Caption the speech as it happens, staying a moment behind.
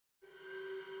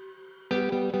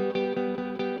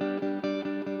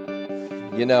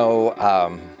You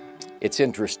know, it's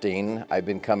interesting. I've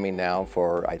been coming now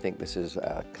for, I think this is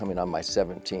coming on my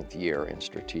 17th year in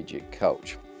Strategic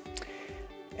Coach.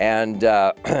 And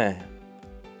I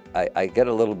get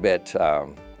a little bit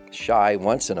shy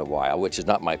once in a while, which is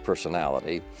not my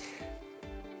personality,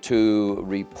 to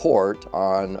report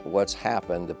on what's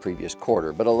happened the previous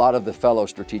quarter. But a lot of the fellow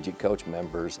Strategic Coach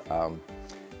members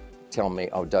tell me,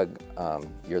 oh, Doug,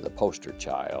 you're the poster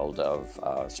child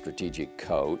of Strategic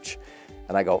Coach.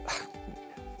 And I go,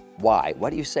 why? Why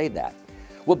do you say that?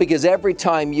 Well, because every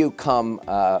time you come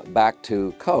back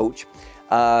to coach,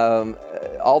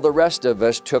 all the rest of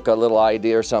us took a little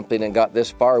idea or something and got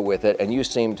this far with it, and you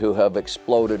seem to have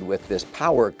exploded with this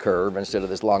power curve instead of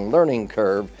this long learning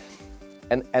curve.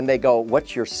 And they go,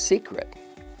 what's your secret?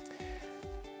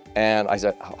 And I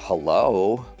said,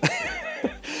 hello?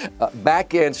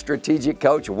 Back in Strategic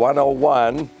Coach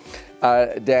 101,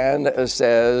 Dan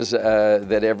says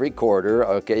that every quarter,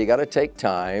 okay, you got to take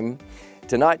time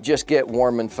to not just get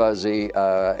warm and fuzzy,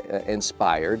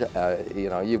 inspired. You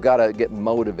know, you've got to get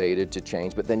motivated to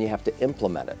change, but then you have to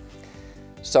implement it.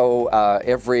 So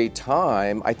every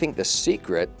time, I think the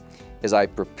secret is I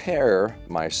prepare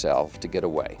myself to get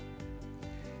away.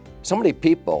 So many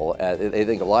people, they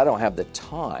think, well, I don't have the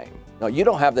time. No, you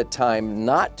don't have the time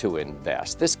not to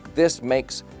invest. This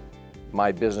makes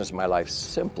my business, my life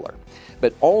simpler.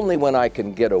 But only when I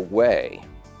can get away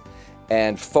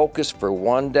and focus for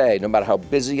one day, no matter how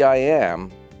busy I am,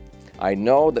 I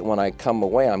know that when I come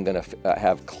away, I'm going to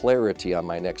have clarity on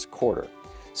my next quarter.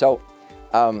 So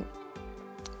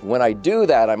when I do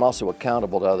that, I'm also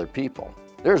accountable to other people.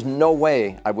 There's no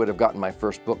way I would have gotten my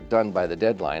first book done by the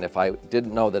deadline if I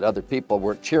didn't know that other people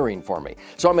were cheering for me.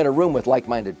 So I'm in a room with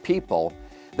like-minded people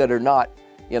that are not,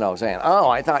 you know, saying, oh,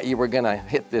 I thought you were going to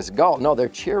hit this goal. No, they're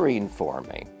cheering for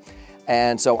me.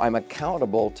 And so I'm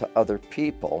accountable to other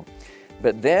people.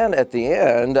 But then at the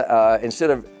end, instead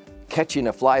of catching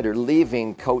a flight or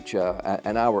leaving coach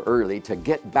an hour early to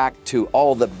get back to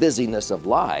all the busyness of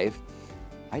life,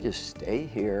 I just stay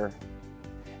here.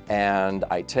 And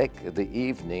I take the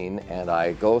evening and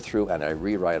I go through and I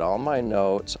rewrite all my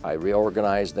notes, I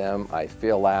reorganize them, I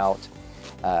fill out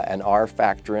an R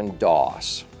factor in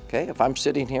DOS. Okay, if I'm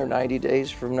sitting here 90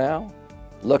 days from now,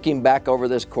 looking back over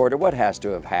this quarter, what has to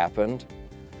have happened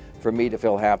for me to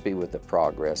feel happy with the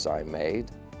progress I made?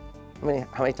 I mean,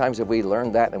 how many times have we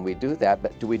learned that and we do that,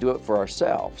 but do we do it for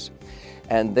ourselves?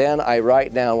 And then I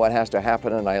write down what has to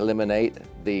happen and I eliminate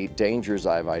the dangers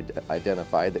I've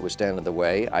identified that would stand in the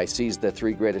way. I seize the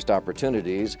 3 greatest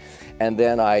opportunities, and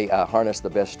then I harness the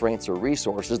best strengths or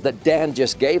resources that Dan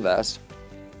just gave us,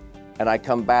 and I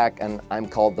come back and I'm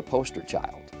called the poster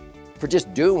child for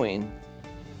just doing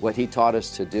what he taught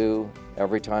us to do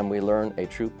every time we learn a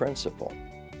true principle.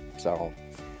 So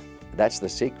that's the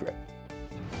secret.